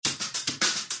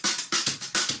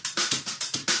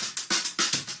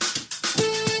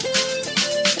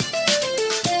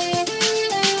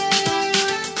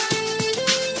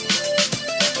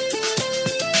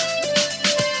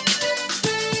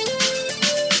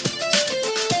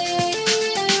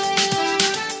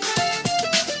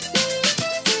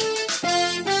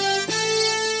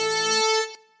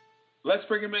Let's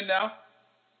bring him in now.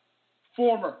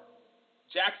 Former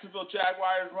Jacksonville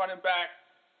Jaguars running back,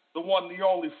 the one, the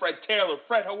only, Fred Taylor.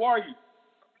 Fred, how are you?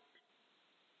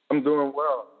 I'm doing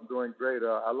well. I'm doing great.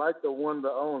 I like the one, the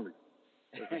only.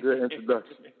 It's a good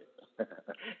introduction.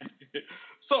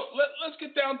 So let's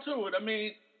get down to it. I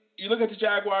mean, you look at the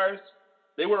Jaguars,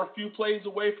 they were a few plays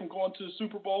away from going to the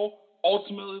Super Bowl.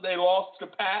 Ultimately, they lost to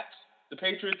the Pats, the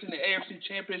Patriots, in the AFC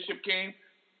Championship game.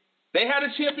 They had a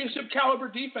championship-caliber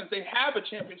defense. They have a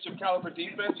championship-caliber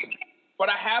defense. But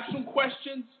I have some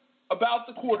questions about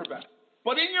the quarterback.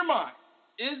 But in your mind,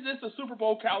 is this a Super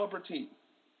Bowl-caliber team?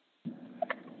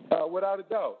 Without a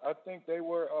doubt. I think they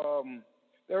were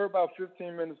about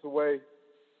 15 minutes away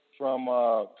from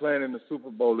playing in the Super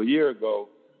Bowl a year ago.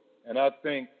 And I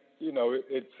think,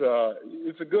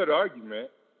 it's a good argument.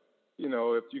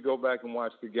 If you go back and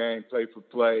watch the game play for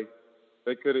play,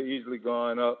 they could have easily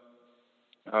gone up,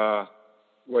 24-10.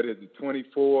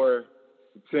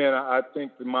 I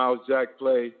think the Miles Jack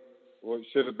play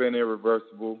should have been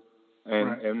irreversible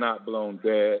and not blown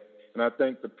dead. And I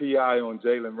think the PI on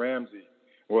Jalen Ramsey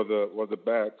was a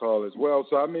bad call as well.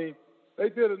 So, I mean, they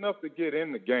did enough to get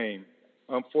in the game.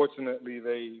 Unfortunately,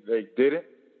 they didn't.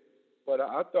 But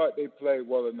I thought they played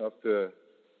well enough to,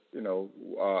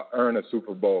 earn a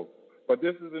Super Bowl. But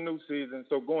this is a new season,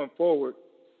 so going forward,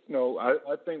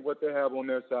 I think what they have on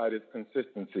their side is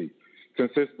consistency.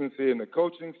 Consistency in the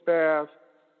coaching staff,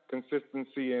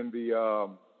 consistency in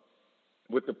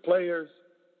with the players.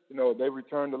 They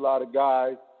returned a lot of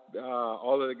guys.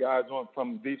 All of the guys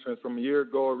from defense from a year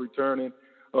ago are returning,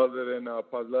 other than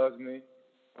Podlesny.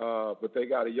 But they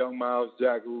got a young Miles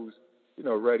Jack who's,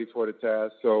 ready for the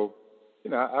task. So,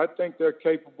 I think they're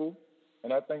capable,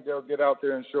 and I think they'll get out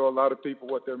there and show a lot of people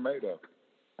what they're made of.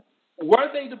 Were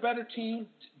they the better team?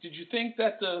 Did you think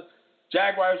that the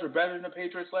Jaguars were better than the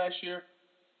Patriots last year?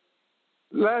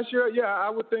 Last year, yeah, I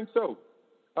would think so.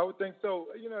 And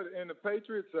the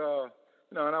Patriots,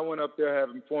 and I went up there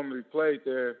having formerly played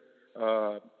there.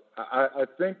 I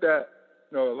think that,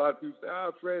 a lot of people say,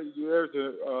 Fred, there's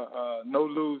a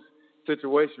no-lose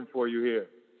situation for you here.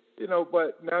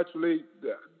 But naturally,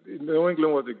 New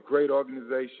England was a great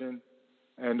organization,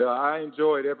 and I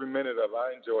enjoyed every minute of it.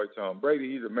 I enjoyed Tom Brady.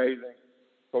 He's amazing.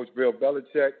 Coach Bill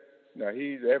Belichick,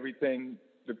 he's everything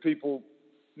the people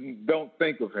don't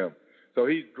think of him. So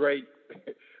he's great.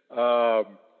 It's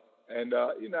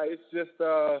just,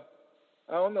 I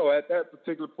don't know, at that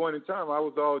particular point in time, I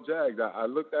was all Jags. I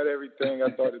looked at everything. I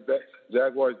thought that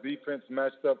Jaguars defense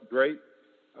matched up great.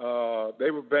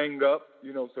 They were banged up,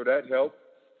 so that helped.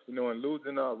 And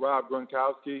losing Rob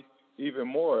Gronkowski even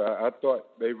more, I thought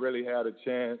they really had a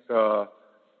chance, as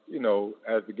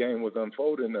the game was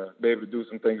unfolding, to be able to do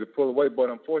some things to pull away. But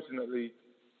unfortunately,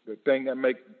 the thing that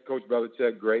makes Coach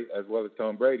Belichick great, as well as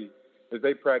Tom Brady, is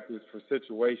they practice for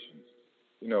situations.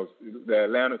 The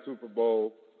Atlanta Super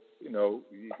Bowl,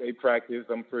 they practice,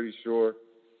 I'm pretty sure,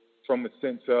 from the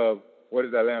sense of what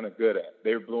is Atlanta good at?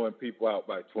 They're blowing people out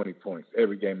by 20 points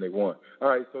every game they won. All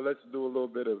right, so let's do a little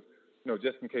bit of,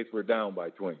 just in case we're down by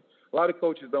 20. A lot of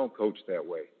coaches don't coach that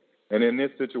way. And in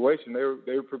this situation,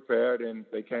 they were prepared, and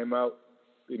they came out,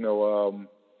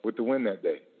 with the win that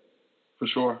day. For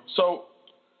sure. So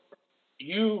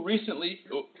you recently,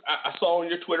 I saw on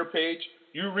your Twitter page,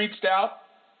 you reached out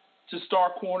to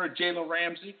star corner Jalen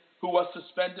Ramsey, who was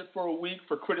suspended for a week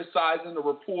for criticizing a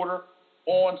reporter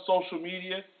on social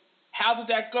media. How did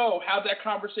that go? How did that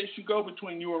conversation go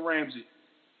between you and Ramsey?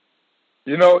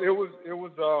 It was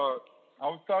I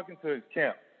was talking to his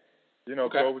camp,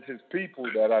 okay. So it was his people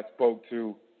that I spoke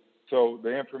to. So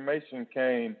the information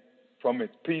came from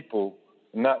his people,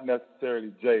 not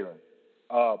necessarily Jalen.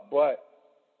 But,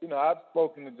 I've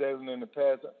spoken to Jalen in the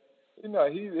past.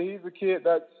 He's a kid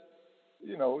that's,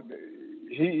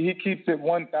 he keeps it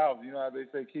 1,000. You know how they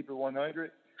say keep it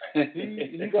 100?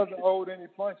 He doesn't hold any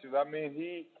punches. I mean,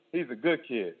 he's a good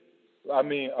kid. I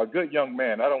mean, a good young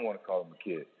man. I don't want to call him a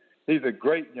kid. He's a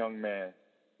great young man,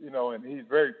 and he's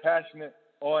very passionate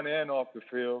on and off the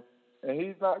field. And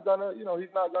he's not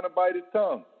gonna bite his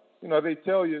tongue. They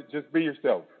tell you just be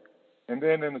yourself. And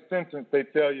then in a sentence they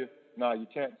tell you, no, you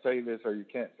can't say this or you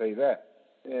can't say that.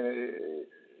 And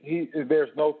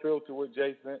there's no filter with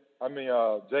Jalen. I'm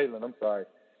sorry.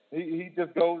 He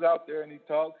just goes out there and he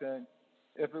talks. And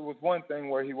if it was one thing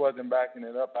where he wasn't backing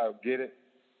it up, I would get it.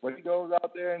 But he goes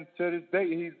out there and to this day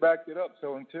he's backed it up.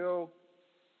 So until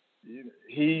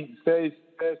he says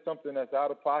something that's out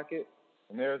of pocket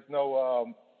and there's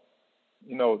no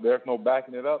there's no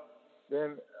backing it up,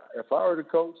 then if I were the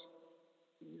coach,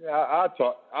 I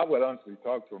would honestly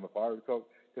talk to him if I were the coach,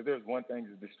 because there's one thing,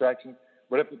 is distractions.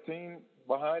 But if the team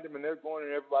behind him and they're going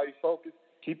and everybody's focused,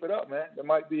 keep it up, man. That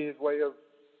might be his way of,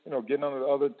 getting under the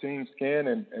other team's skin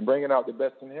and bringing out the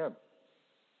best in him.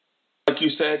 Like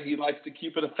you said, he likes to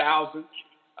keep it 1,000.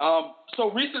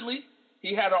 So recently,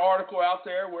 he had an article out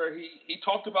there where he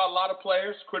talked about a lot of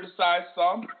players, criticized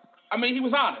some. I mean, he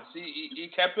was honest. He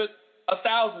kept it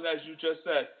 1,000, as you just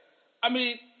said. I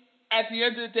mean, at the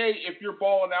end of the day, if you're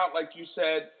balling out, like you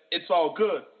said, it's all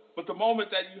good. But the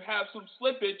moment that you have some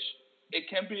slippage, it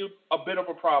can be a bit of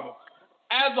a problem.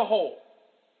 As a whole,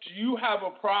 do you have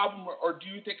a problem, or do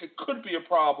you think it could be a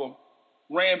problem,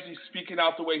 Ramsey speaking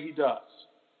out the way he does?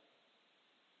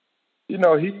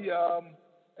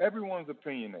 Everyone's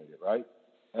opinionated, right?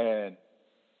 And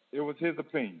it was his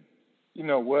opinion.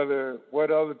 Whether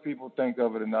what other people think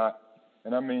of it or not.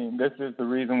 And I mean, this is the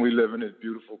reason we live in this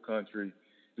beautiful country,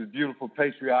 this beautiful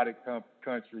patriotic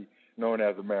country known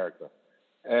as America.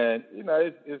 And,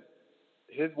 it's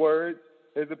his words,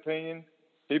 his opinion.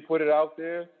 He put it out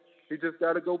there. He just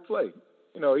got to go play.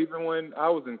 Even when I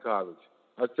was in college,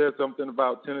 I said something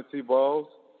about Tennessee Vols,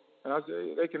 and I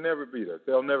said, they can never beat us.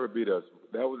 They'll never beat us.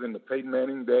 That was in the Peyton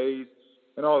Manning days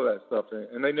and all that stuff,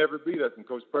 and they never beat us. And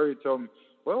Coach Perry told me,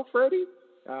 well, Freddie,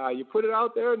 you put it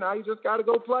out there, now you just got to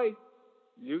go play.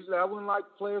 Usually I wouldn't like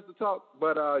players to talk,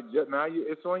 but now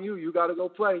it's on you. You got to go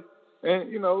play.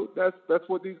 And, that's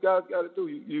what these guys got to do.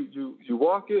 You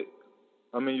walk it.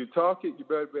 You talk it. You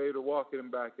better be able to walk it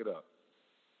and back it up.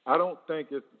 I don't think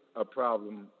it's a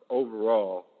problem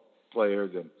overall,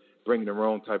 players, and bringing the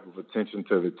wrong type of attention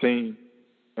to the team.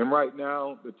 And right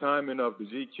now, the timing of the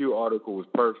GQ article was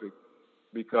perfect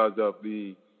because of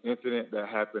the incident that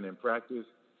happened in practice.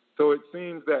 So it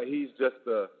seems that he's just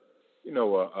a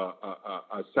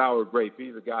sour grape.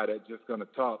 He's a guy that's just going to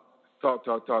talk. But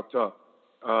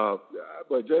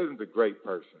Jalen's a great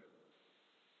person.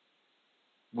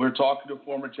 We're talking to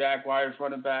former Jaguars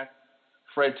running back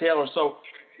Fred Taylor. So,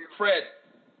 Fred,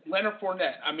 Leonard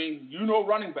Fournette,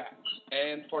 running backs,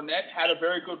 and Fournette had a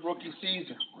very good rookie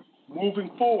season.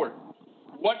 Moving forward,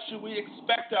 what should we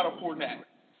expect out of Fournette?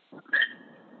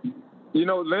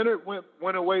 Leonard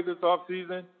went away this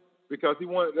offseason because he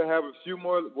wanted to have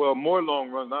more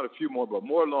long runs, not a few more, but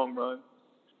more long runs,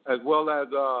 as well as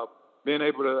being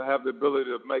able to have the ability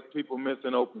to make people miss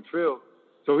an open field.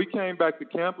 So he came back to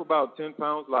camp about 10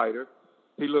 pounds lighter.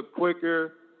 He looked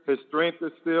quicker. His strength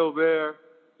is still there.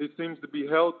 He seems to be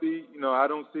healthy. I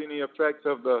don't see any effects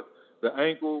of the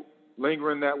ankle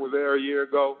lingering that was there a year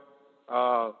ago.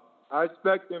 I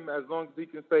expect him, as long as he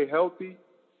can stay healthy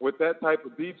with that type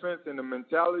of defense and the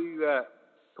mentality that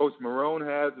Coach Marone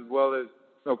has, as well as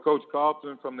Coach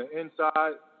Carlton from the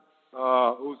inside,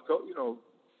 who's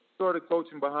sort of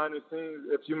coaching behind the scenes,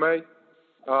 if you may.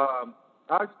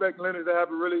 I expect Leonard to have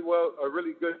a really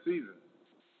good season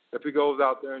if he goes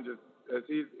out there and just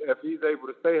if he's able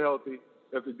to stay healthy.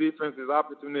 If the defense is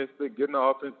opportunistic, getting the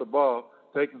offensive ball,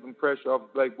 taking some pressure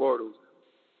off Blake Bortles,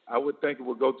 I would think it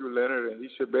would go through Leonard, and he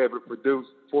should be able to produce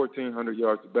 1,400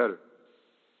 yards or better.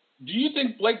 Do you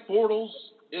think Blake Bortles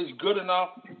is good enough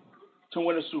to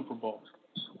win a Super Bowl?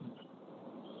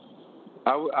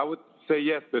 I would say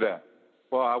yes to that.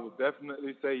 Well, I would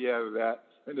definitely say yes to that.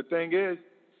 And the thing is,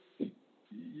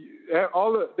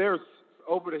 there's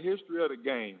over the history of the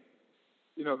game,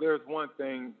 there's one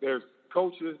thing. There's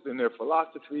coaches and their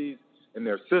philosophies and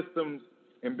their systems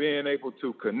and being able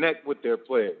to connect with their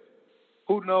players.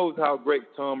 Who knows how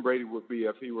great Tom Brady would be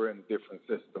if he were in a different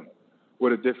system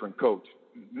with a different coach?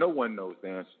 No one knows the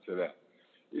answer to that.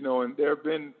 And there have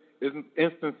been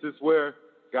instances where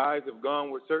guys have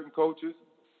gone with certain coaches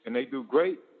and they do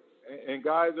great, and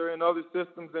guys are in other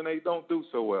systems and they don't do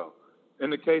so well. In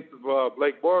the case of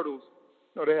Blake Bortles,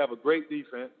 they have a great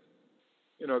defense.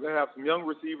 They have some young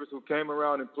receivers who came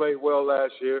around and played well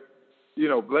last year.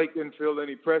 Blake didn't feel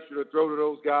any pressure to throw to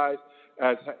those guys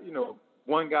as,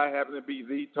 one guy having to be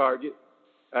the target,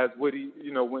 as when he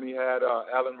had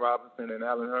Allen Robinson and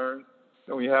Allen Hurns.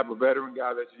 When you have a veteran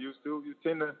guy that you're used to, you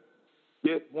tend to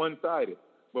get one-sided.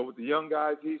 But with the young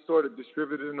guys, he's sort of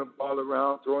distributing the ball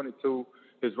around, throwing it to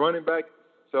his running back.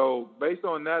 So based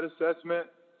on that assessment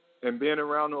and being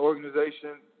around the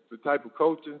organization, the type of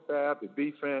coaching staff, the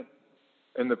defense,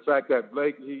 and the fact that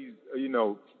Blake, he's,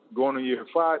 going on year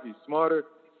 5, he's smarter,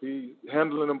 he's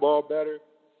handling the ball better,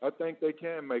 I think they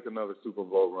can make another Super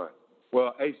Bowl run.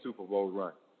 Well, a Super Bowl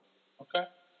run. Okay.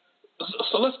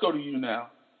 So let's go to you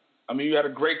now. You had a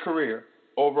great career,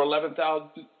 over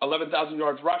 11,000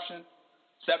 yards rushing,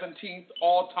 17th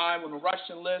all-time on the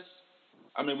rushing list.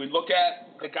 We look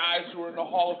at the guys who are in the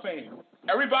Hall of Fame.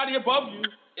 Everybody above you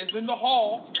is in the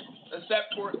Hall,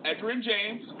 except for Edgerrin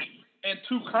James and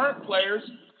 2 current players,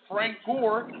 Frank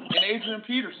Gore and Adrian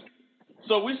Peterson.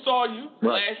 So we saw you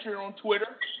last year on Twitter.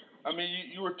 I mean,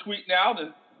 you were tweeting out,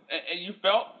 and you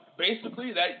felt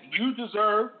basically that you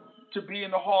deserve to be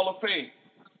in the Hall of Fame.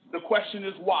 The question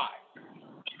is why?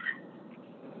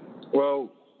 Well,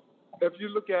 if you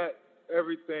look at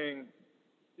everything,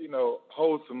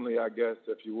 wholesomely, I guess,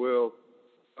 if you will,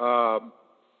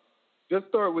 just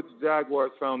start with the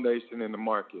Jaguars Foundation in the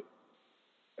market.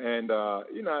 And, a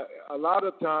lot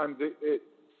of times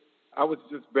I was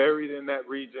just buried in that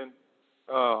region.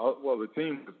 The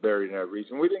team was buried in that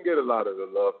region. We didn't get a lot of the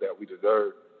love that we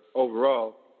deserved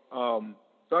overall.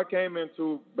 So I came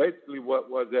into basically what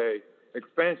was a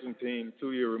expansion team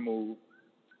 2 year removed.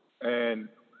 And,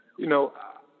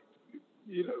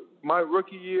 my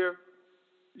rookie year,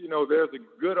 there's a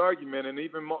good argument, and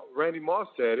even Randy Moss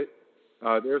said it.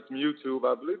 There's some YouTube,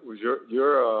 I believe it was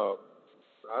your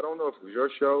I don't know if it was your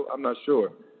show, I'm not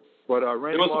sure. But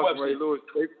Randy Moss and Ray Lewis,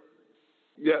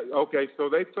 so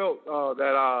they felt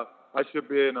that I should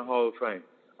be in the Hall of Fame.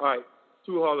 All right,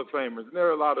 2 Hall of Famers, and there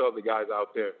are a lot of other guys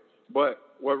out there. But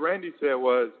what Randy said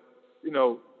was,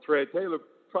 Fred Taylor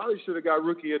probably should have got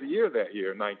Rookie of the Year that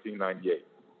year in 1998.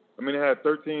 I mean, it had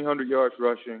 1,300 yards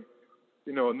rushing,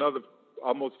 another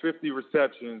almost 50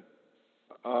 receptions,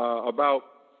 about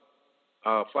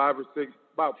 400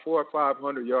 or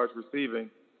 500 yards receiving,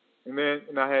 and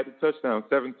I had the touchdown,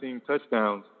 17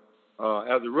 touchdowns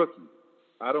as a rookie.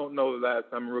 I don't know the last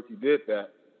time a rookie did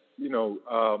that,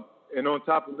 and on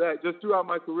top of that, just throughout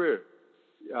my career,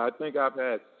 I think I've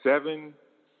had seven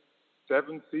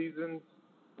seasons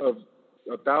of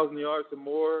 1,000 yards or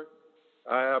more.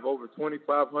 I have over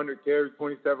 2,500 carries,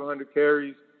 2,700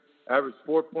 carries, averaged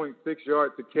 4.6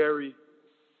 yards a carry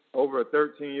over a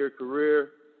 13-year career,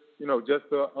 just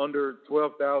under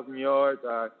 12,000 yards.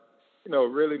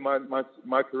 Really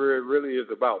my career really is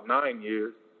about 9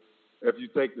 years if you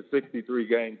take the 63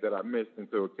 games that I missed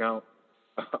into account,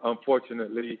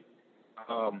 unfortunately.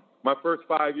 My first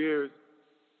 5 years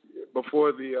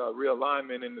before the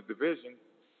realignment in the division,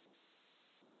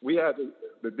 we had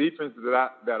the defense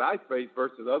that I faced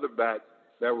versus other backs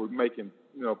that were making,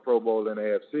 Pro Bowl and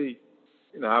AFC.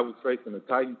 I was facing the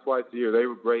Titans twice a year. They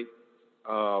were great.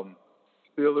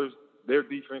 Steelers, their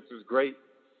defense was great,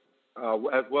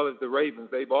 as well as the Ravens.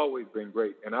 They've always been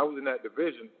great. And I was in that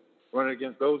division running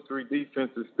against those 3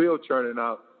 defenses, still churning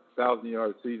out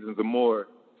 1,000-yard seasons or more,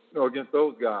 against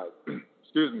those guys.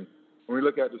 Excuse me. When we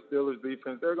look at the Steelers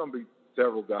defense, there are going to be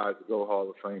several guys that go Hall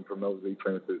of Fame from those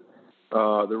defenses.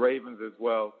 The Ravens as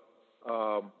well.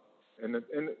 And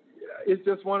it's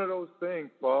just one of those things,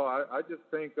 Paul. I just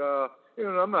think,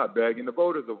 I'm not begging. The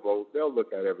voters will vote. They'll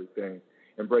look at everything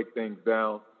and break things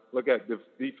down, look at the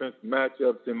defense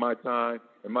matchups in my time,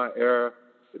 in my era,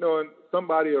 and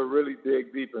somebody will really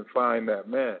dig deep and find that,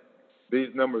 man, these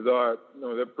numbers are,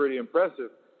 they're pretty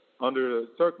impressive under the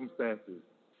circumstances.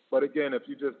 But again, if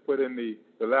you just put in the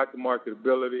lack of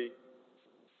marketability,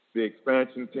 the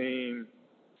expansion team,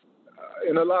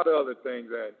 and a lot of other things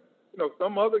that,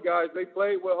 some other guys, they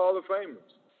played with Hall of Famers.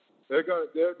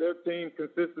 Their team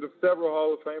consisted of several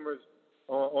Hall of Famers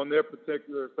on their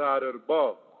particular side of the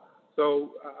ball.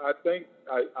 So I think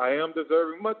I am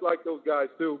deserving, much like those guys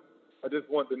too. I just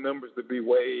want the numbers to be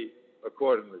weighed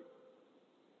accordingly.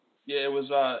 Yeah, it was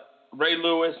Ray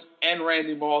Lewis and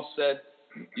Randy Moss said,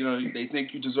 they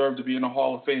think you deserve to be in the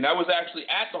Hall of Fame. I was actually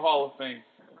at the Hall of Fame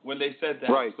when they said that.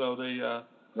 Right. So they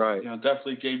right.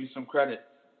 Definitely gave you some credit.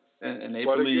 And they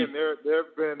but believe. Again, there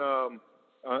have been,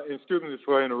 excuse me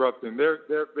for interrupting, there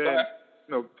have been,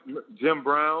 Jim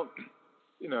Brown,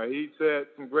 he had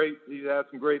some great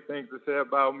things to say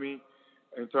about me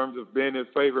in terms of being his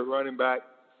favorite running back.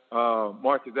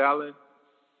 Marcus Allen,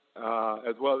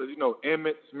 as well as,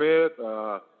 Emmitt Smith,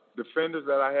 defenders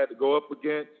that I had to go up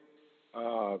against,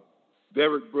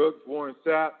 Derrick Brooks, Warren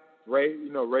Sapp, Ray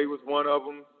was one of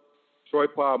them. Troy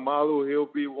Polamalu, he'll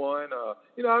be one.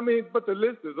 But the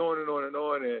list is on and on and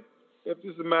on. And it's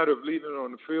just a matter of leaving it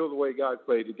on the field, the way guys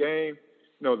played the game.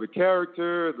 The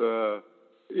character,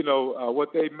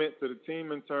 what they meant to the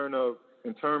team in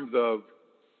terms of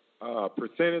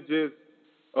percentages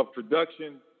of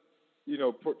production,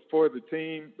 for the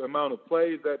team, the amount of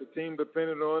plays that the team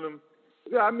depended on them.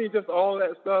 Yeah, just all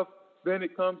that stuff. Then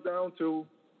it comes down to,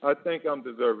 I think I'm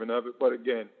deserving of it. But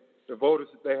again, the voters,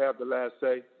 they have the last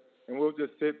say. And we'll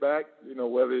just sit back,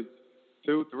 whether it's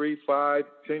 2, 3, 5,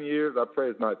 10 years. I pray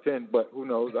it's not 10, but who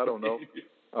knows? I don't know.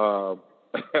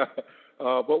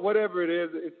 But whatever it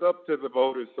is, it's up to the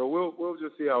voters. So we'll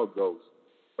just see how it goes.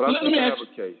 But I think I have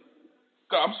a case.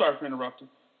 I'm sorry for interrupting.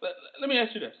 Let me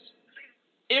ask you this.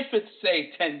 If it's,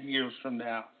 say, 10 years from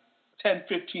now, 10,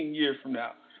 15 years from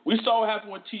now, we saw what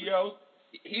happened with T.O.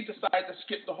 he decided to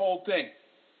skip the whole thing.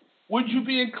 Would you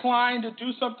be inclined to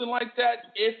do something like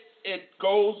that if it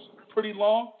goes pretty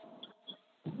long?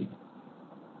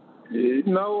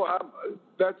 No,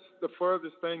 that's the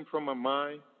furthest thing from my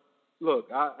mind. Look,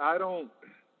 I don't.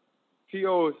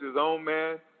 T.O. is his own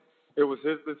man. It was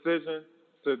his decision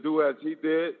to do as he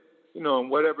did, and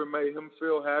whatever made him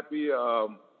feel happy,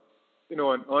 and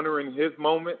honoring his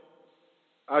moment.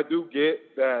 I do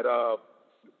get that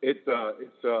it's a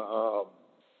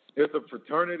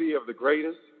fraternity of the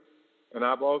greatest, and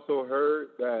I've also heard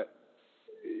that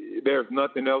there's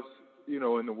nothing else,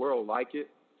 in the world like it.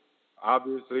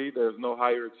 Obviously, there's no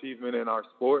higher achievement in our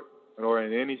sport, or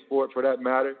in any sport for that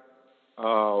matter.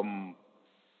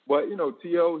 But,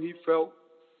 T.O., he felt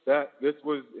that this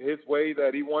was his way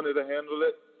that he wanted to handle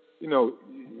it.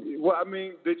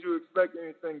 Did you expect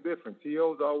anything different?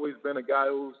 T.O.'s always been a guy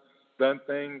who's done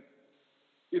things,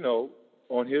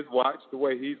 on his watch the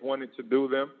way he's wanted to do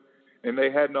them, and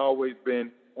they hadn't always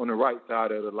been on the right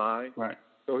side of the line. Right.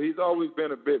 So he's always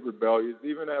been a bit rebellious,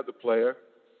 even as a player.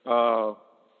 I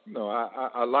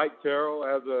like Terrell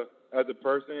as a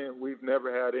person. We've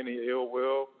never had any ill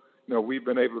will. We've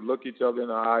been able to look each other in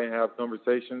the eye and have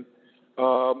conversations.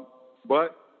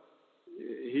 But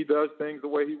he does things the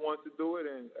way he wants to do it,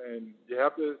 and you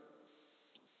have to.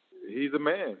 He's a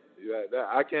man.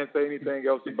 I can't say anything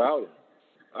else about it.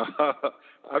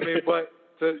 But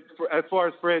as far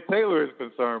as Fred Taylor is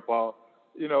concerned, Paul,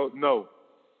 no,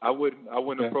 I wouldn't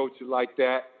approach it like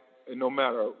that. And no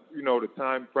matter the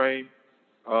time frame,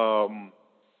 I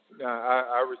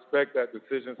respect that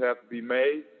decisions have to be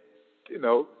made.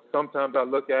 Sometimes I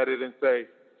look at it and say,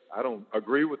 I don't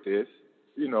agree with this.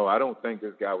 I don't think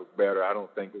this guy was better. I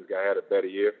don't think this guy had a better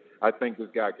year. I think this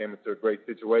guy came into a great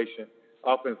situation.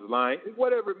 Offensive line,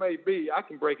 whatever it may be, I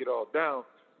can break it all down.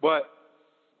 But,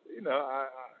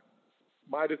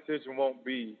 my decision won't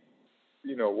be,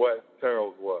 what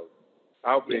Terrell's was.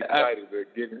 I'll be excited to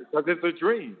get it because it's a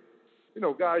dream.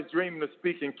 Guys dreaming of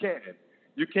speaking Canton.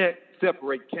 You can't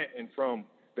separate Canton from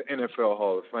the NFL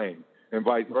Hall of Fame and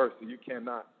vice versa. You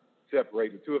cannot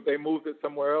separate the two. If they moved it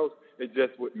somewhere else, it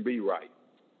just wouldn't be right.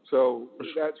 So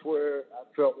that's where I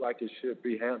felt like it should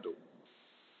be handled.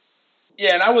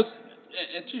 Yeah, and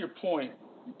to your point,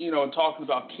 talking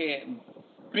about Canton,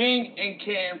 being in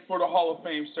Canton for the Hall of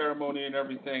Fame ceremony and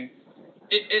everything,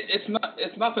 it's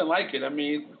nothing like it.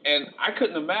 And I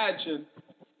couldn't imagine,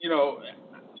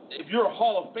 if you're a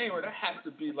Hall of Famer, that has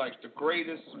to be like the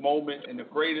greatest moment and the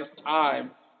greatest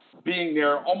time being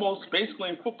there, almost basically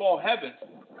in football heaven.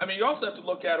 You also have to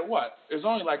look at it. There's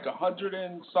only like 100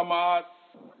 and some odd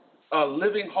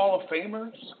living Hall of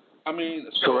Famers.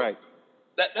 Correct.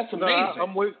 That's amazing.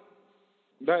 I'm with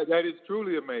that is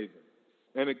truly amazing.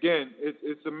 And again,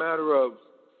 it's a matter of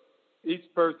each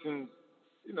person's,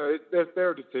 that's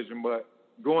their decision. But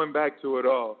going back to it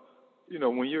all,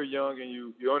 when you're young and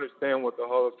you understand what the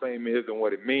Hall of Fame is and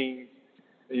what it means,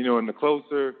 and the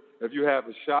closer, if you have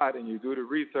a shot and you do the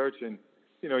research and,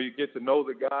 you get to know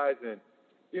the guys and,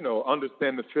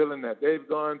 understand the feeling that they've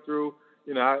gone through.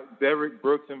 Derek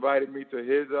Brooks invited me to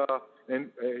his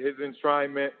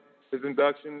enshrinement, his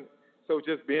induction. So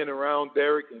just being around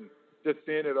Derek and just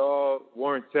seeing it all,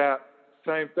 Warren Tapp,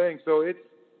 same thing. So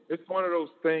it's one of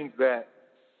those things that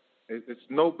it's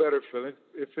no better feeling.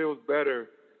 It feels better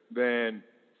than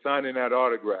signing that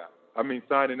autograph.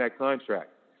 Signing that contract.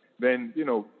 Than,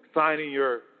 signing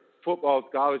your football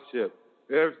scholarship.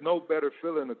 There's no better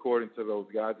feeling according to those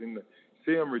guys. And to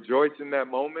see them rejoice in that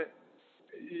moment,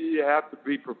 you have to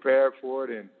be prepared for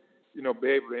it and, be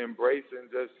able to embrace it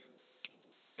and just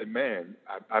say, man,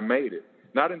 I made it.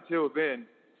 Not until then,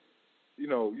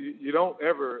 you don't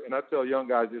ever, and I tell young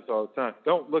guys this all the time,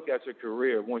 don't look at your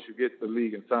career once you get to the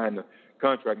league and sign the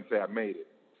contract and say, I made it.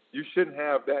 You shouldn't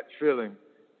have that feeling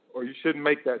or you shouldn't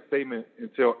make that statement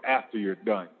until after you're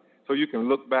done. So you can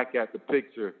look back at the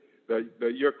picture,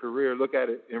 your career, look at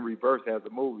it in reverse as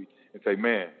a movie and say,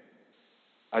 man,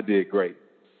 I did great.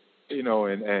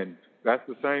 And that's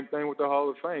the same thing with the Hall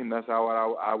of Fame. That's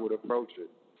how I would approach it.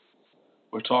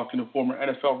 We're talking to former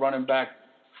NFL running back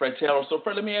Fred Taylor. So,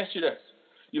 Fred, let me ask you this.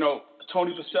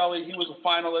 Tony Vaselli, he was a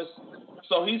finalist,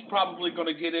 so he's probably going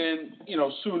to get in,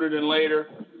 sooner than later.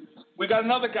 We got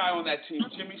another guy on that team,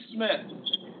 Jimmy Smith.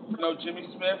 Jimmy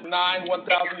Smith, 9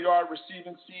 1,000-yard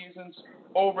receiving seasons,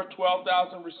 over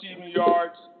 12,000 receiving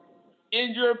yards.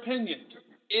 In your opinion,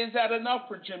 is that enough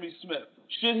for Jimmy Smith?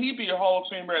 Should he be a Hall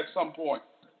of Famer at some point?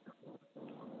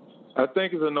 I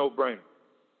think it's a no-brainer.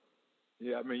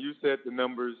 Yeah, you said the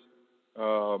numbers.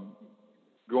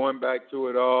 Going back to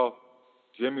it all,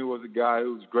 Jimmy was a guy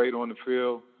who was great on the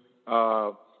field.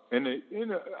 And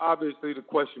obviously the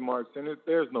question marks, and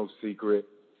there's no secret.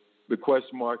 The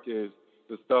question mark is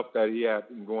the stuff that he had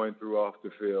been going through off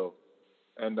the field.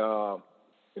 And,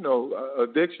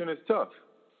 addiction is tough.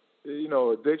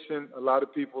 Addiction, a lot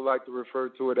of people like to refer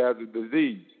to it as a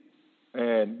disease.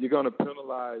 And you're going to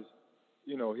penalize,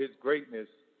 his greatness.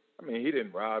 I mean, he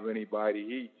didn't rob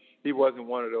anybody. He wasn't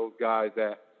one of those guys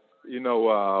that,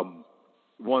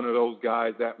 one of those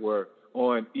guys that were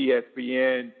on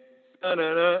ESPN,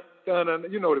 the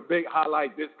big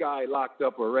highlight, this guy locked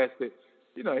up, arrested.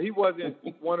 He wasn't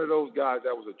one of those guys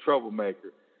that was a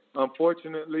troublemaker.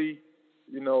 Unfortunately,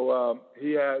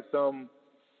 he had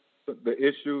the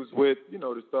issues with,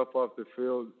 the stuff off the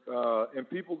field, and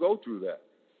people go through that.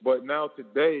 But now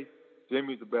today,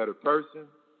 Jimmy's a better person.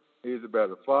 He's a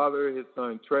better father. His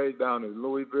son Trey down in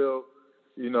Louisville,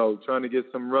 trying to get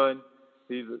some run.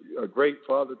 He's a great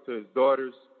father to his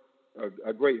daughters,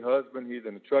 a great husband. He's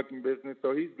in the trucking business,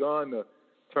 so he's gone to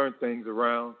turn things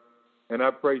around. And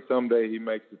I pray someday he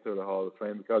makes it to the Hall of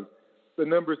Fame because the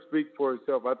numbers speak for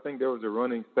itself. I think there was a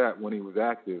running stat when he was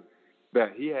active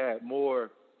that he had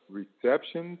more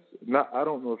receptions. I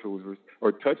don't know if it was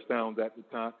or touchdowns at the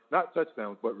time. Not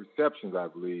touchdowns, but receptions, I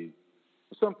believe,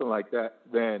 or something like that,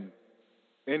 than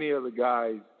any of the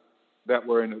guys that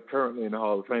were currently in the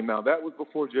Hall of Fame. Now, that was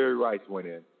before Jerry Rice went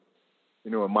in,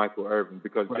 and Michael Irvin,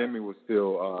 because right. Jimmy was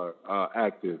still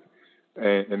active,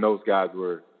 and those guys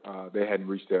were they hadn't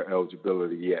reached their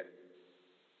eligibility yet.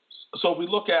 So if we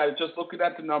look at it, just looking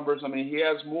at the numbers, I mean, he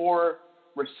has more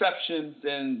receptions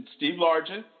than Steve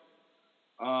Largent,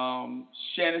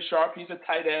 Shannon Sharp. He's a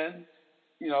tight end,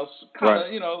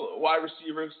 wide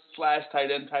receiver /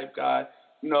 tight end type guy.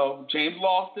 James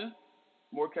Lofton,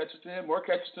 more catches to him, more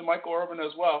catches to Michael Irvin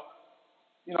as well.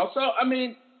 So I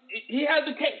mean, he has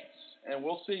the case, and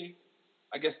we'll see.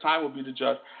 I guess time will be the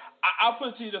judge. I'll put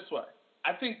it to you this way: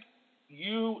 I think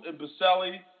you and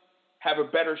Boselli have a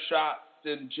better shot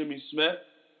than Jimmy Smith,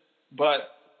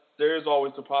 but there is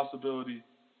always the possibility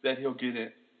that he'll get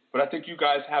in. But I think you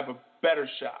guys have a better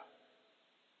shot.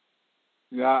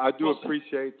 Yeah, I do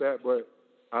appreciate that, but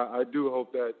I do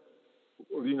hope that,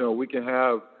 we can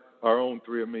have our own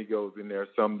three amigos in there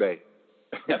someday,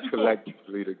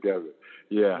 collectively together.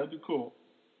 Yeah. That'd be cool.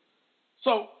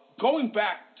 So going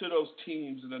back to those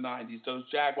teams in the 90s, those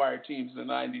Jaguar teams in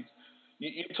the 90s,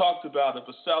 you talked about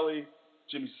Boselli,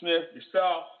 Jimmy Smith,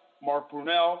 yourself, Mark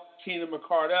Brunell, Keenan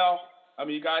McCardell. I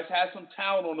mean, you guys had some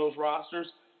talent on those rosters.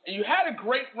 And you had a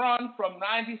great run from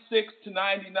 96 to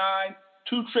 99,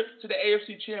 2 trips to the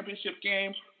AFC Championship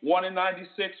game, one in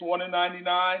 96, one in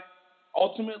 99.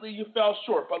 Ultimately, you fell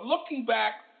short. But looking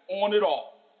back on it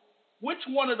all, which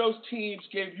one of those teams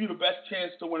gave you the best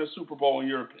chance to win a Super Bowl, in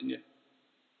your opinion?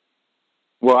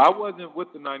 Well, I wasn't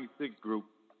with the 96 group.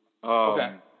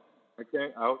 Okay.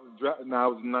 I was in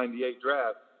the 98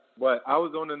 draft, but I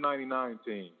was on the 99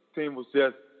 team. The team was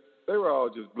they were all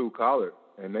just blue collar,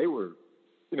 and they were,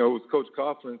 it was Coach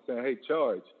Coughlin saying, "Hey,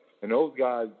 charge," and those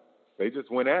guys, they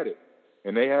just went at it,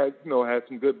 and they had, had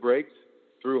some good breaks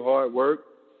through hard work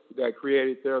that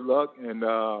created their luck, and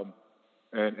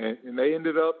they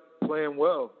ended up playing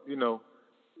well.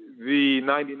 The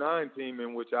 99 team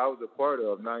in which I was a part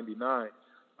of, 99,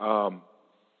 that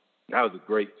was a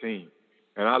great team.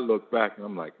 And I look back and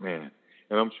I'm like, man,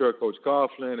 and I'm sure Coach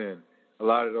Coughlin and a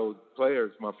lot of those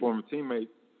players, my former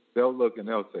teammates, they'll look and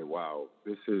they'll say, wow,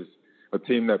 this is a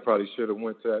team that probably should have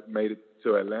made it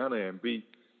to Atlanta and beat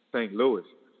St. Louis.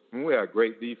 And we had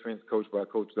great defense coached by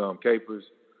Coach Dom Capers.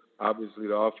 Obviously,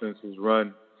 the offense was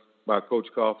run by Coach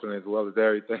Coughlin as well as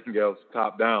everything else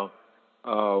top down.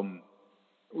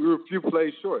 We were a few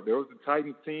plays short. There was a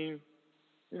Titans team,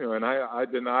 and I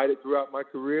denied it throughout my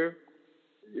career.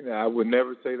 I would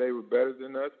never say they were better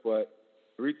than us, but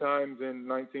 3 times in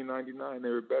 1999 they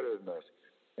were better than us.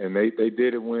 And they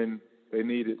did it when they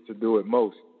needed to do it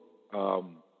most.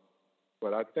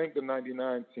 But I think the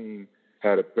 99 team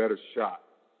had a better shot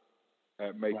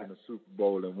at making a Super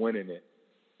Bowl and winning it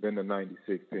than the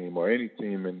 96 team or any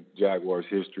team in Jaguars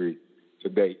history to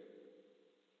date.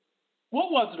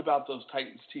 What was it about those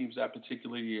Titans teams that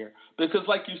particular year? Because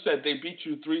like you said, they beat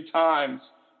you 3 times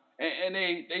and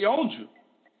they owned you.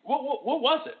 What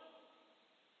was it?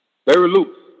 They were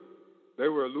loose. They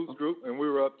were a loose group, and we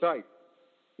were uptight.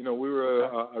 We were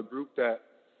a group that,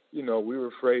 we were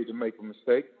afraid to make a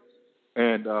mistake.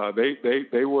 And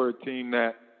they were a team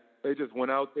that they just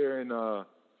went out there and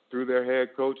through their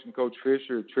head coach and Coach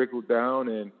Fisher, it trickled down,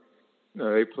 and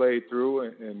they played through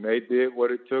and they did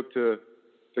what it took to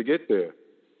get there.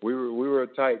 We were a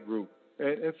tight group.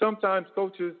 And sometimes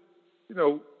coaches,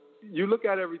 you look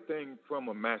at everything from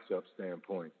a matchup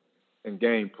standpoint. and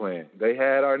game plan. They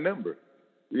had our number.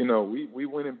 You know, we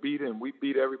went and beat him. We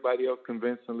beat everybody else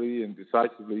convincingly and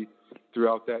decisively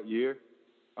throughout that year.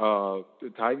 The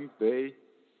Titans, they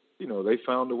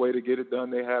found a way to get it done.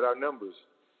 They had our numbers.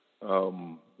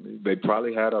 They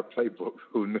probably had our playbook.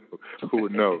 Who knew? Who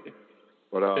would know?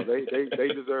 But they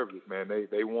deserved it, man.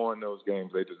 They won those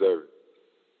games. They deserve it.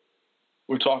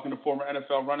 We're talking to former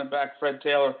NFL running back Fred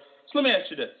Taylor. So let me ask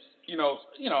you this. You know,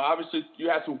 obviously you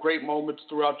had some great moments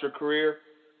throughout your career,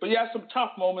 but you had some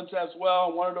tough moments as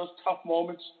well. One of those tough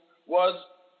moments was,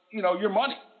 your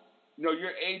money.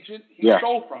 Your agent, he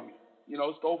stole from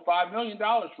you. Stole $5 million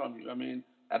from you. I mean,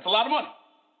 that's a lot of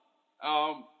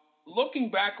money. Looking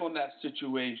back on that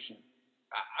situation,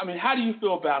 I mean, how do you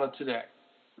feel about it today?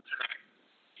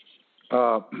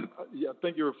 I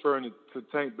think you're referring to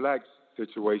Tank Black's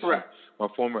situation. Correct. My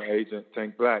former agent,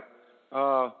 Tank Black.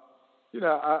 When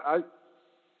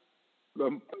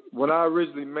I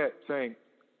originally met Tank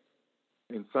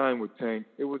and signed with Tank,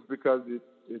 it was because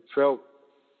it felt,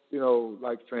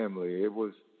 like family. It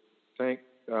was Tank,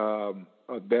 a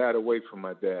dad away from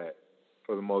my dad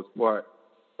for the most part.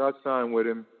 So I signed with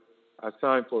him. I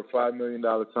signed for a $5 million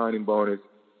signing bonus.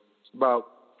 It's about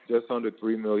just under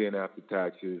 $3 million after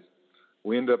taxes.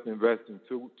 We ended up investing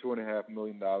 $2.5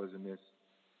 million in this,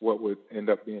 what would end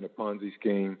up being a Ponzi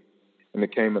scheme in the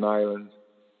Cayman Islands.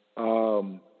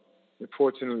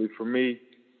 Unfortunately for me,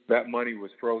 that money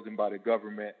was frozen by the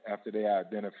government after they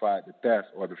identified the theft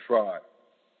or the fraud.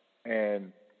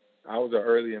 And I was an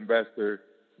early investor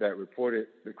that reported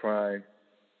the crime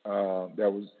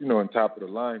that was, on top of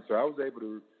the line. So I was able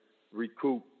to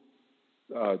recoup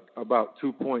about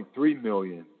 $2.3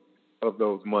 million of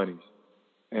those monies.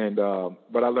 And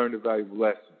but I learned a valuable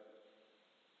lesson.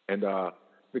 And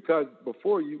because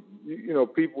before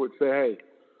people would say, hey,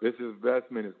 this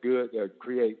investment is good. They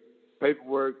create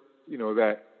paperwork,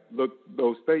 that look,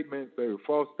 those statements, they were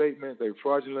false statements, they were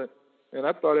fraudulent. And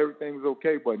I thought everything was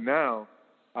okay. But now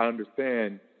I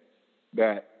understand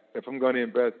that if I'm going to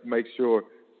invest, make sure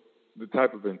the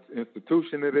type of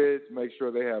institution it is, make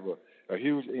sure they have a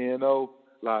huge E&O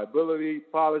liability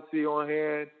policy on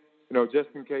hand, just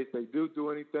in case they do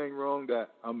anything wrong, that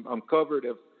I'm covered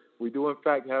if we do, in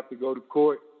fact, have to go to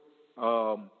court.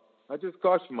 I just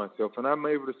caution myself, and I'm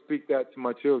able to speak that to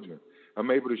my children. I'm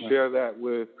able to share that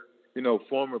with,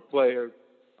 former players.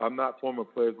 I'm not former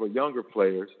players, but younger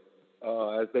players,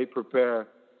 as they prepare,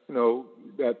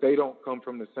 that they don't come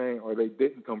from the same, or they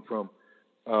didn't come from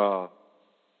a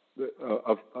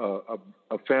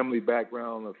family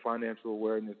background of financial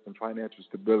awareness and financial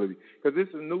stability. Because this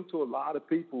is new to a lot of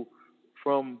people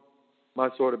from my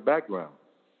sort of background.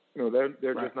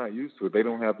 They're just not used to it. They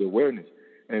don't have the awareness.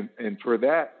 And for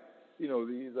that,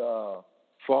 these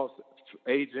false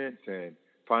agents and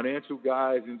financial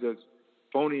guys and just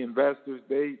phony investors,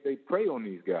 they prey on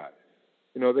these guys.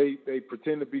 They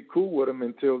pretend to be cool with them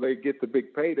until they get the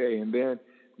big payday, and then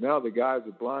now the guys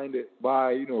are blinded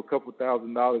by, a couple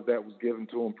 $1,000s that was given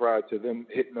to them prior to them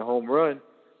hitting the home run.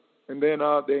 And then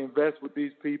they invest with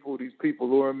these people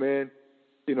lure them in,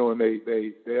 and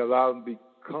they allow them to be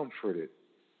comforted.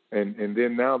 And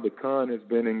then now the con has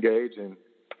been engaged, and,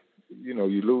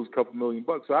 you lose a couple $1 million.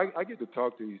 So I get to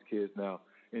talk to these kids now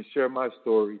and share my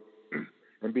story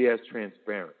and be as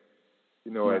transparent,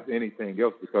 as anything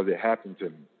else, because it happened to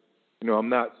me. I'm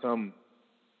not some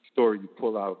story you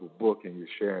pull out of a book and you're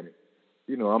sharing it.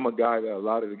 I'm a guy that a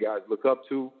lot of the guys look up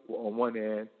to on one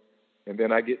hand, and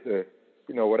then I get to,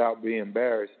 without being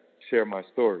embarrassed, share my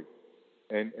story.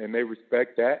 And they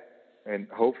respect that, and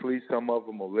hopefully some of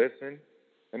them will listen,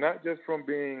 and not just from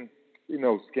being,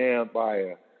 scammed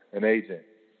by an agent,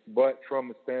 but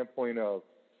from a standpoint of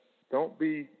don't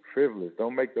be frivolous.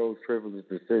 Don't make those frivolous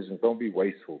decisions. Don't be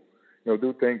wasteful.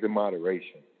 Do things in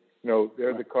moderation.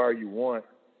 There's a car you want.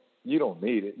 You don't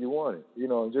need it. You want it.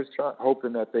 And just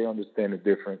hoping that they understand the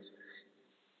difference.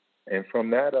 And from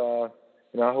that,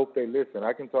 I hope they listen.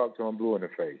 I can talk to them blue in the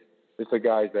face. It's the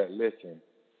guys that listen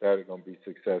that are going to be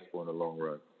successful in the long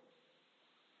run.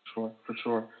 For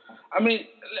sure. I mean,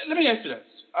 let me ask you this.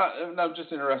 I'm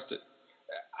just interested.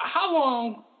 How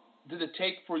long did it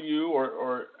take for you,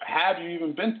 or have you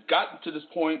even gotten to this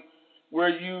point where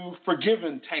you've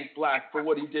forgiven Tank Black for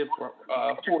what he did for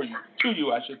you, to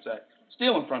you, I should say,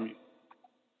 stealing from you?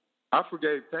 I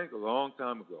forgave Tank a long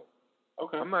time ago.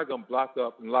 Okay. I'm not going to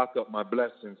lock up my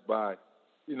blessings by,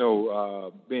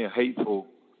 being hateful,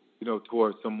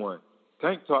 towards someone.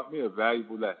 Tank taught me a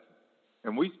valuable lesson.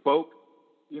 And we spoke,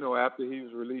 after he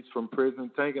was released from prison.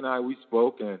 Tank and we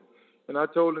spoke, and I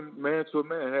told him, man to a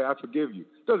man, hey, I forgive you.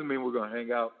 Doesn't mean we're going to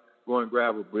hang out go and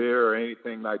grab a beer or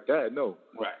anything like that. No,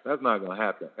 That's not going to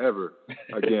happen ever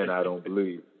again, I don't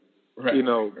believe.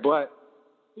 But,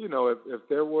 if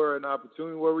there were an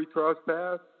opportunity where we cross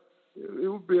paths, it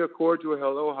would be a cordial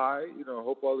hello, hi.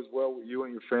 Hope all is well with you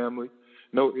and your family.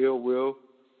 No ill will.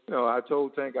 I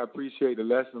told Tank I appreciate the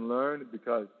lesson learned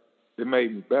because it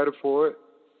made me better for it.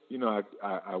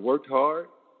 I worked hard,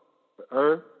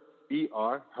 harder,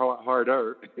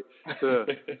 to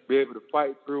be able to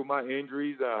fight through my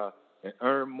injuries and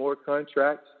earn more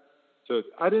contracts. So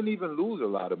I didn't even lose a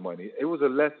lot of money. It was a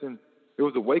lesson. It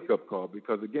was a wake-up call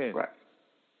because, again,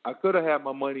 I could have had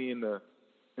my money in the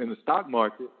stock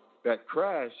market that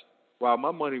crashed while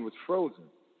my money was frozen,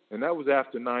 and that was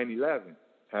after 9/11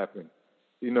 happened.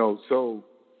 So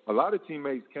a lot of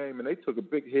teammates came and they took a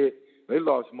big hit. They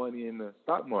lost money in the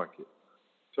stock market.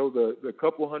 So the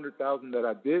couple $100,000 that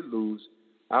I did lose,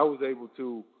 I was able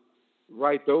to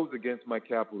write those against my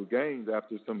capital gains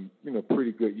after some,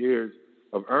 pretty good years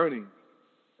of earnings.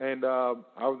 And I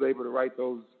was able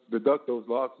to deduct those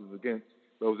losses against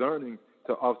those earnings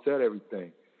to offset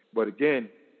everything. But again,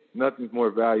 nothing's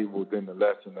more valuable than the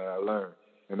lesson that I learned.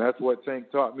 And that's what Tank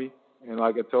taught me. And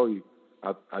like I told you,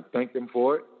 I thank him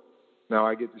for it. Now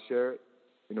I get to share it.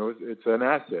 It's an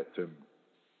asset to me.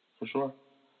 For sure.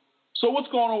 So what's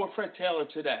going on with Fred Taylor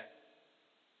today?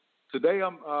 Today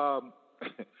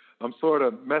I'm sort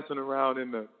of messing around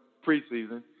in the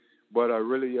preseason, but I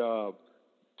really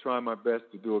trying my best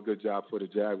to do a good job for the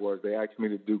Jaguars. They asked me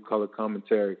to do color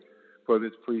commentary for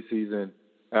this preseason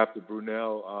after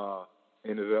Brunell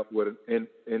ended up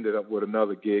with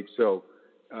another gig. So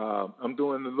I'm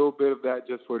doing a little bit of that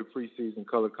just for the preseason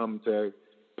color commentary,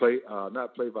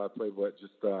 not play-by-play, but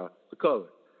just the color.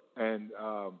 And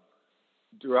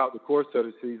throughout the course of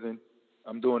the season,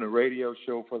 I'm doing a radio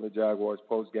show for the Jaguars,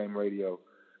 post-game radio,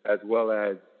 as well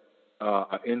as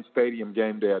an in-stadium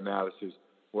game day analysis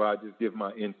where I just give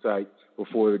my insight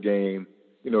before the game,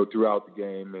 throughout the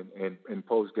game and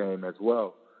post-game as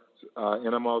well.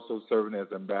 And I'm also serving as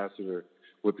ambassador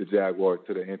with the Jaguars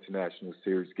to the International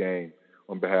Series game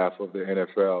on behalf of the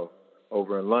NFL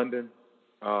over in London.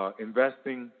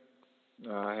 Investing,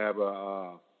 I have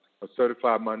a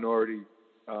certified minority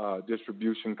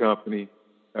distribution company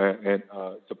and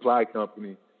supply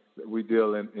company. We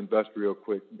deal in industrial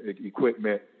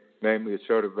equipment, namely a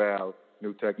shutter valve,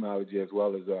 new technology, as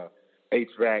well as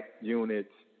HVAC units,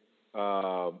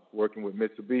 working with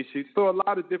Mitsubishi. So a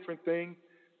lot of different things,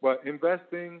 but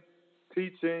investing,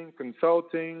 teaching,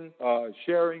 consulting,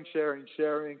 sharing,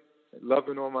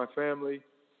 loving on my family,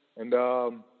 and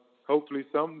hopefully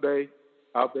someday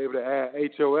I'll be able to add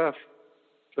HOF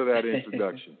to that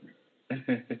introduction.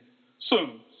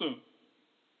 Soon.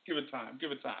 Give it time.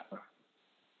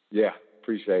 Yeah,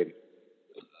 appreciate it.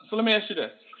 So let me ask you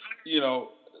this.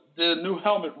 The new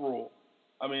helmet rule.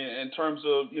 I mean, in terms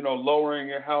of, lowering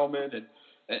your helmet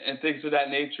and things of that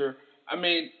nature. I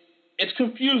mean, it's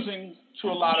confusing to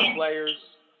a lot of players.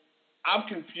 I'm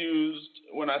confused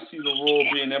when I see the rule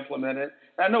being implemented.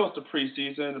 And I know it's the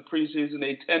preseason. The preseason,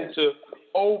 they tend to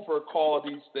overcall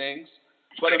these things.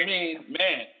 But, I mean,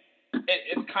 man,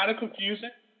 it's kind of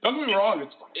confusing. Don't get me wrong.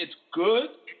 It's good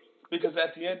because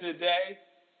at the end of the day,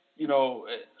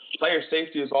 player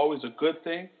safety is always a good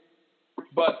thing.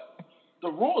 But the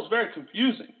rule is very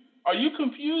confusing. Are you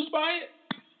confused by it?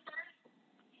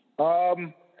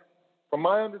 From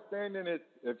my understanding,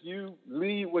 if you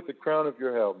lead with the crown of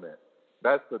your helmet,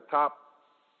 that's the top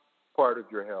part of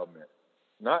your helmet.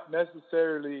 Not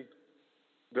necessarily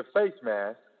the face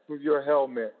mask with your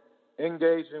helmet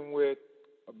engaging with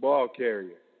a ball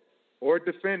carrier or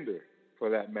defender for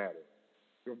that matter,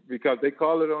 because they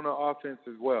call it on the offense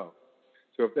as well.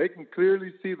 So if they can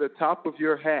clearly see the top of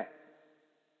your hat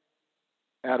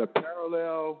at a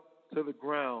parallel to the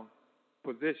ground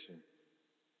position,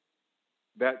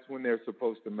 that's when they're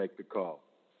supposed to make the call.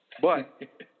 But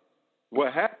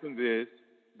what happens is,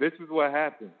 this is what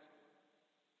happens.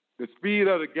 The speed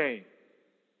of the game.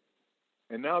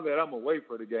 And now that I'm away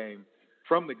from the game,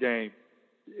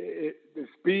 the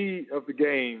speed of the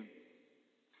game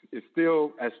is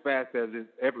still as fast as it's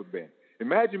ever been.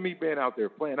 Imagine me being out there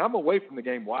playing. I'm away from the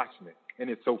game watching it, and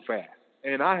it's so fast.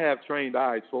 And I have trained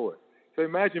eyes for it. So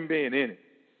imagine being in it.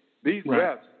 These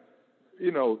reps,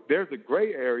 there's a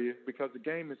gray area because the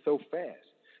game is so fast.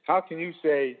 How can you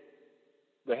say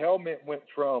the helmet went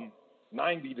from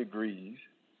 90 degrees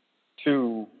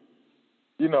to,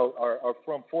 or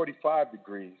from 45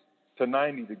 degrees to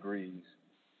 90 degrees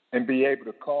and be able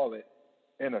to call it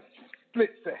in a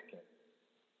split second?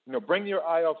 Bring your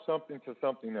eye off something to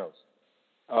something else.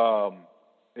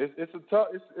 It's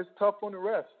tough on the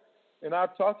refs. And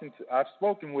I've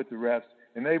spoken with the refs,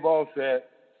 And they've all said,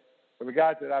 for the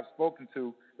guys that I've spoken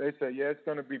to, they say, yeah, it's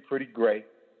going to be pretty gray.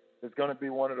 It's going to be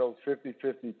one of those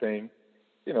 50-50 things.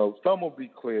 You know, some will be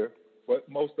clear, but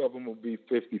most of them will be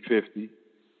 50-50.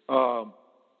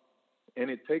 And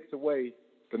it takes away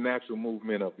the natural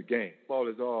movement of the game. Ball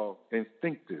is all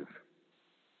instinctive.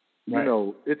 Right. You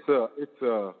know, it's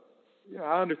a. Yeah,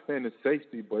 I understand the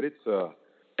safety, but it's a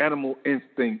animal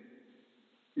instinct.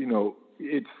 You know,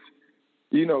 it's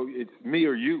me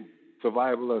or you,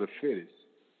 survival of the fittest.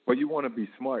 But you want to be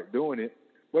smart doing it.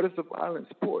 But it's a violent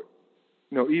sport.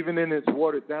 You know, even in its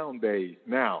watered down days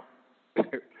now,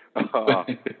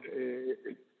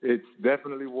 it's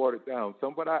definitely watered down.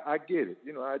 But I get it.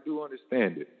 You know, I do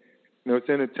understand it. You know, it's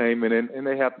entertainment, and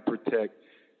they have to protect.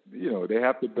 You know, they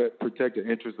have to protect the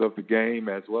interests of the game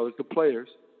as well as the players.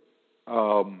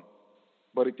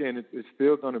 But again, it's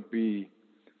still going to be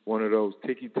one of those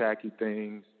ticky-tacky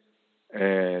things,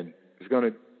 and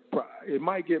it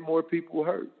might get more people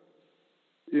hurt.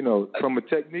 You know, from a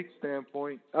technique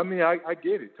standpoint, I mean, I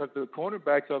get it, because the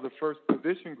cornerbacks are the first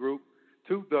position group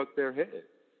to duck their head.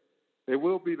 They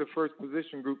will be the first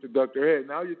position group to duck their head.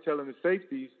 Now you're telling the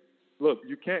safeties, look,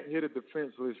 you can't hit a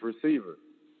defenseless receiver,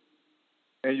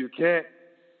 and you can't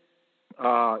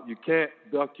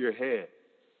duck your head.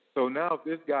 So now if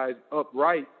this guy's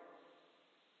upright,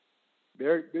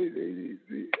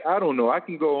 I don't know. I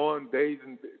can go on days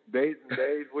and days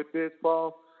with this,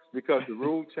 Paul, because the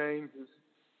rule changes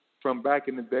from back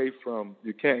in the day from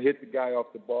you can't hit the guy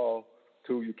off the ball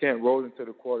to you can't roll into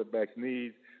the quarterback's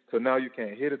knees, so now you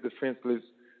can't hit a defenseless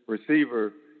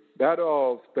receiver. That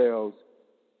all spells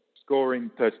scoring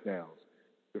touchdowns.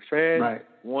 The fans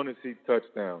want to see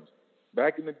touchdowns.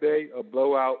 Back in the day, a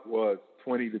blowout was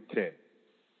 20-10.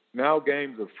 Now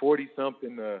games are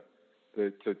 40-something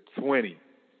to 20.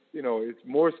 You know, it's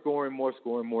more scoring,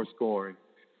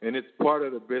 and it's part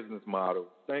of the business model.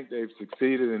 I think they've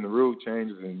succeeded in the rule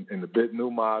changes and the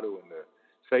new model and the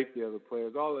safety of the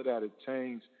players. All of that has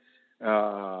changed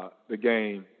the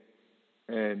game,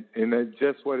 and that's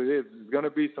just what it is. There's going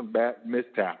to be some bad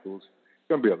missed tackles.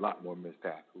 There's going to be a lot more missed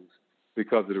tackles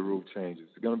because of the rule changes.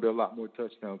 There's going to be a lot more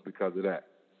touchdowns because of that.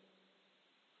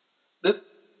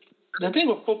 The thing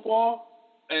with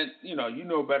football, and you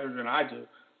know better than I do,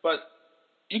 but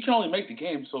you can only make the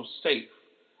game so safe.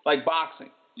 Like boxing,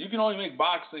 you can only make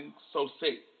boxing so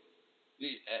safe.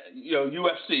 You know,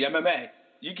 UFC, MMA,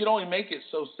 you can only make it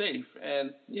so safe.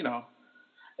 And you know,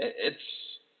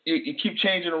 you keep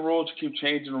changing the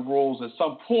rules. At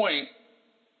some point,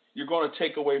 you're going to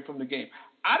take away from the game.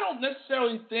 I don't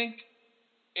necessarily think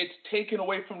it's taken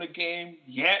away from the game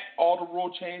yet, all the rule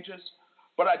changes.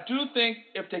 But I do think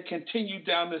if they continue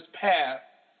down this path,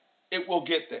 it will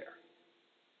get there.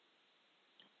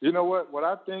 You know what? What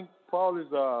I think, Paul, is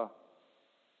the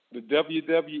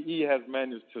WWE has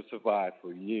managed to survive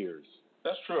for years.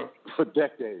 That's true. For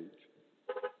decades.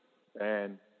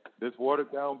 And this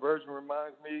watered-down version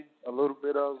reminds me a little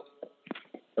bit of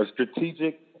a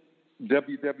strategic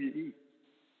WWE.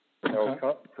 You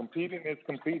know, competing is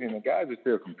competing. The guys are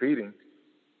still competing.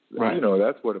 Right. You know,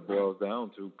 that's what it boils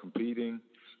down to, competing,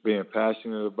 being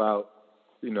passionate about,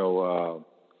 you know,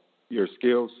 your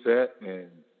skill set and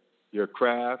your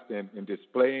craft and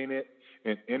displaying it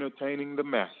and entertaining the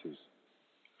masses.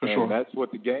 For sure. And that's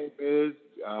what the game is.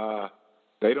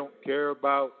 They don't care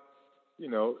about, you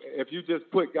know, if you just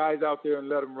put guys out there and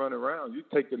let them run around, you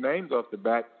take the names off the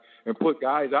back and put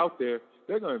guys out there,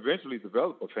 they're going to eventually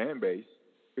develop a fan base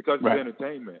because it's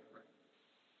entertainment.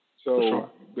 So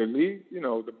the league, you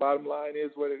know, the bottom line is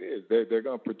what it is. They're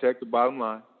going to protect the bottom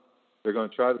line. They're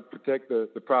going to try to protect the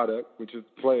product, which is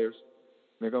the players.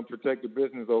 They're going to protect the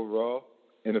business overall.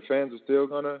 And the fans are still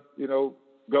going to, you know,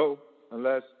 go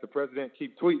unless the president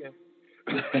keeps tweeting.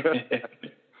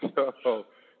 So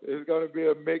it's going to be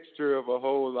a mixture of a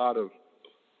whole lot of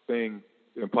things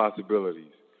and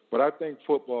possibilities. But I think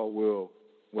football will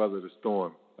weather the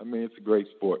storm. I mean, it's a great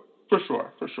sport. For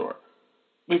sure.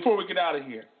 Before we get out of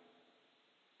here,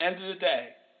 end of the day,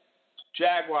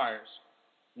 Jaguars,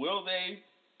 will they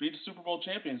be the Super Bowl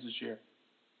champions this year?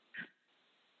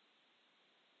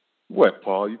 What,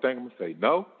 Paul? You think I'm going to say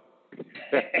no?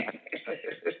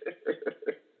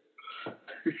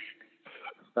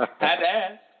 Had to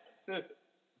ask.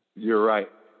 You're right.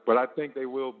 But I think they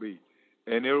will be.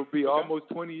 And it'll be almost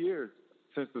 20 years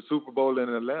since the Super Bowl in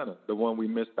Atlanta, the one we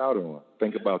missed out on.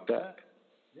 Think about that.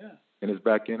 Yeah. And it's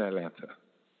back in Atlanta.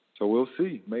 So we'll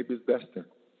see. Maybe it's destined.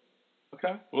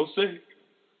 Okay, we'll see.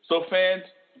 So fans,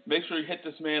 make sure you hit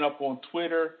this man up on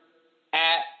Twitter,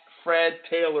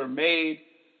 @FredTaylorMade,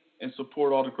 and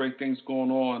support all the great things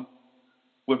going on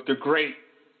with the great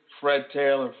Fred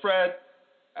Taylor. Fred,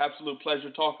 Absolute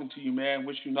pleasure talking to you, man.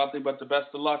 Wish you nothing but the best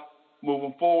of luck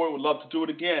moving forward. Would love to do it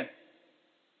again.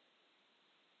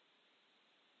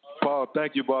 Paul,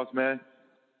 thank you, boss man.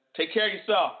 Take care of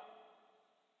yourself.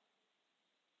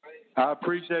 I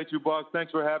appreciate you, boss.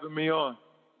 Thanks for having me on.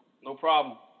 No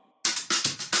problem.